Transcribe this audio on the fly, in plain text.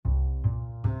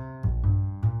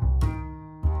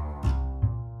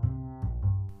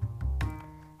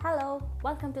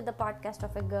Welcome to the podcast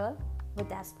of a girl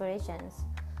with aspirations.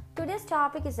 Today's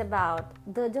topic is about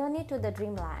the journey to the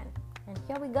dreamland. And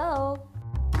here we go.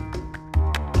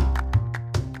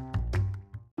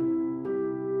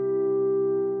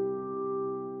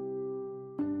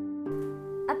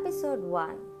 Episode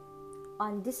 1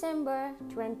 on December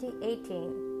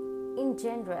 2018. In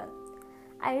general,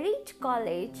 I reached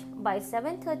college by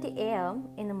 7:30 a.m.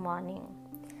 in the morning.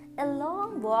 A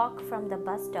long walk from the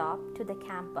bus stop to the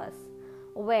campus,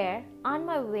 where on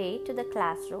my way to the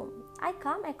classroom, I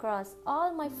come across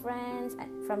all my friends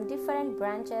from different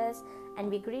branches and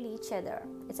we greet each other.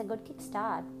 It's a good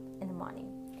kickstart in the morning.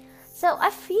 So I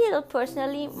feel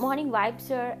personally morning vibes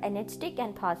are energetic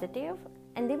and positive,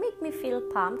 and they make me feel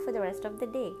pumped for the rest of the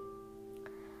day.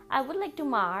 I would like to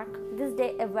mark this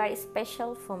day a very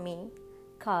special for me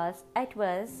because it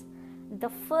was the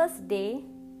first day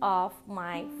of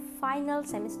my final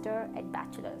semester at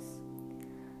bachelor's.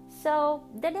 So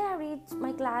the day I reached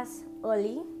my class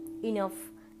early enough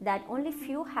that only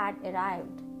few had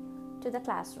arrived to the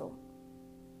classroom.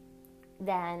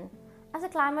 Then, as the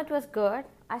climate was good,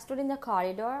 I stood in the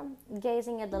corridor,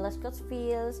 gazing at the lustrous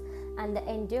fields and the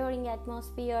enduring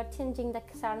atmosphere tinging the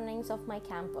surroundings of my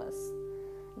campus.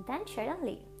 Then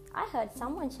suddenly, I heard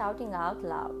someone shouting out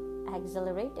loud,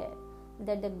 exhilarated,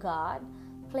 that the guard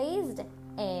placed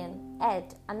in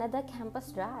at another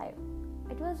campus drive.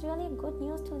 It was really good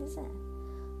news to listen.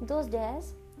 Those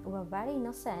days were very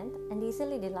innocent and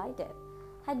easily delighted.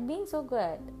 Had been so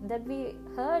good that we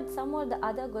heard some of the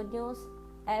other good news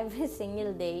every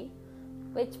single day,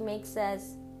 which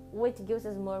gives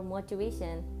us more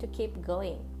motivation to keep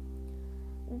going.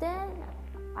 Then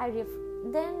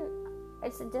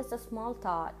it's just a small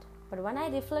thought, but when I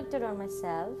reflected on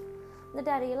myself, that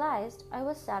I realized I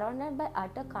was surrounded by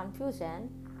utter confusion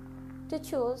to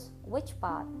choose which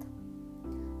path.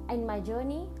 In my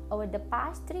journey over the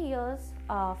past 3 years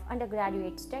of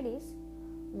undergraduate studies,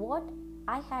 what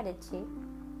I had achieved,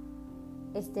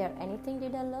 is there anything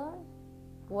did I learn?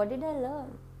 What did I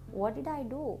learn? What did I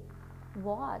do?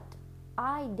 What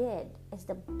I did is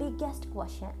the biggest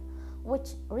question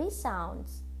which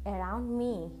resounds around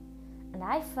me, and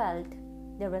I felt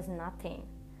there was nothing.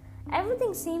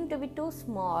 Everything seemed to be too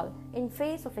small in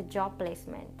face of a job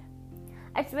placement.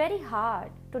 It's very hard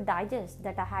to digest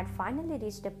that I had finally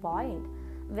reached a point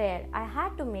where I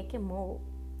had to make a move.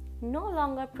 No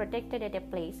longer protected at a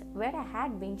place where I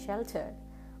had been sheltered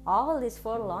all these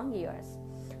 4 long years.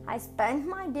 I spent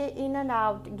my day in and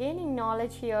out, gaining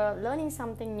knowledge here, learning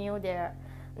something new there.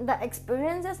 The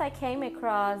experiences I came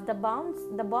across, the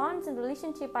bonds and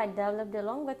relationship I developed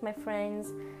along with my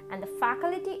friends and the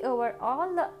faculty over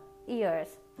all the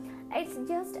years. It's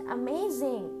just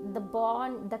amazing, the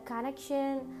bond, the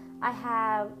connection I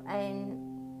have, and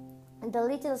the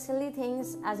little silly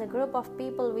things as a group of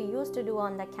people we used to do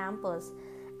on the campus,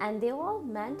 and they all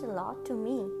meant a lot to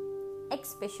me,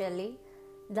 especially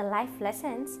the life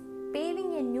lessons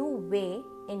paving a new way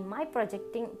in my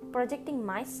projecting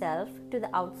myself to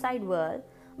the outside world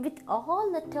with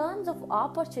all the turns of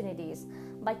opportunities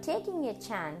by taking a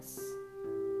chance.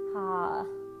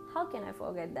 How can I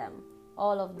forget them?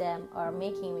 All of them are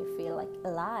making me feel like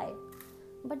alive.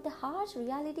 But the harsh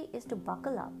reality is to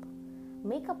buckle up,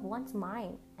 make up one's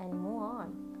mind and move on,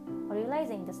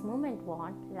 realizing this moment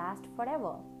won't last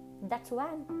forever. That's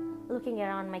when, looking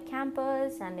around my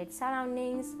campus and its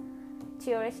surroundings,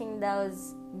 cherishing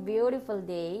those beautiful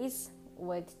days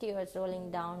with tears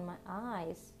rolling down my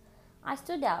eyes, I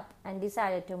stood up and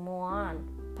decided to move on,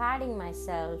 patting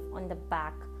myself on the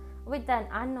back with an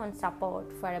unknown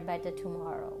support for a better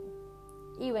tomorrow.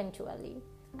 Eventually,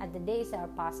 as the days are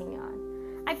passing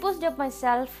on, I pushed up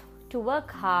myself to work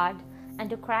hard and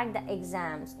to crack the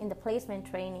exams in the placement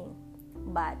training,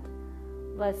 but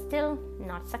was still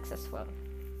not successful.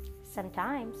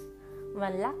 Sometimes,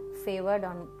 when luck favored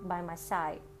by my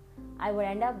side, I would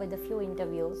end up with a few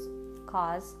interviews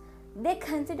cause they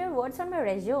consider what's on my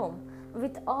resume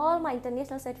with all my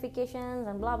international certifications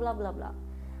and blah blah blah blah,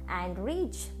 and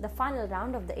reach the final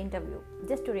round of the interview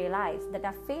just to realize that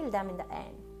I failed them in the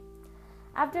end.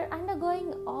 After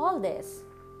undergoing all this,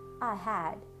 I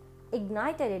had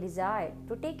ignited a desire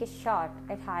to take a shot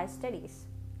at higher studies.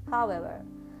 However,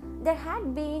 there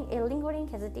had been a lingering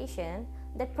hesitation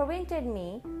that prevented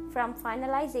me from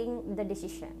finalizing the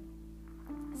decision.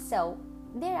 So,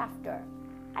 thereafter,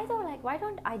 I thought why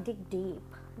don't I dig deep?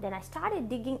 Then I started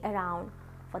digging around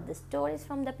for the stories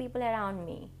from the people around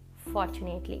me.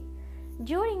 Fortunately,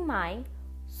 during my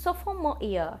sophomore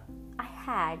year, I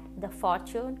had the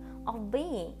fortune of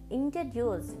being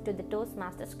introduced to the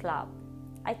Toastmasters Club.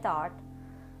 I thought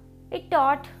it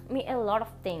taught me a lot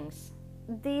of things.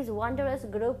 These wondrous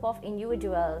group of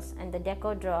individuals and the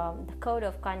decodrum, the code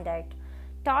of conduct,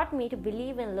 taught me to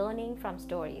believe in learning from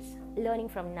stories, learning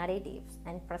from narratives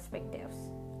and perspectives.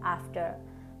 After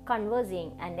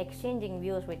conversing and exchanging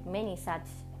views with many such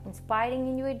inspiring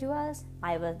individuals,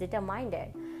 I was determined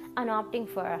on opting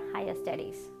for higher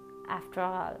studies. After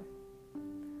all,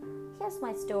 here's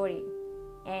my story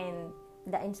and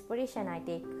the inspiration I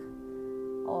take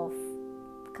of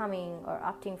coming or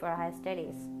opting for higher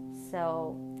studies.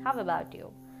 So, how about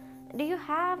you? Do you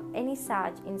have any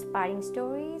such inspiring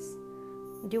stories?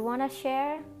 Do you want to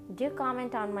share? Do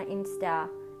comment on my Insta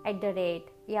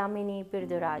 @Yamini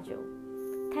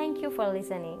Pirduraju. Thank you for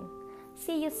listening.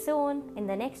 See you soon in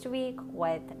the next week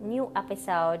with new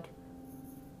episode.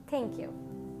 Thank you.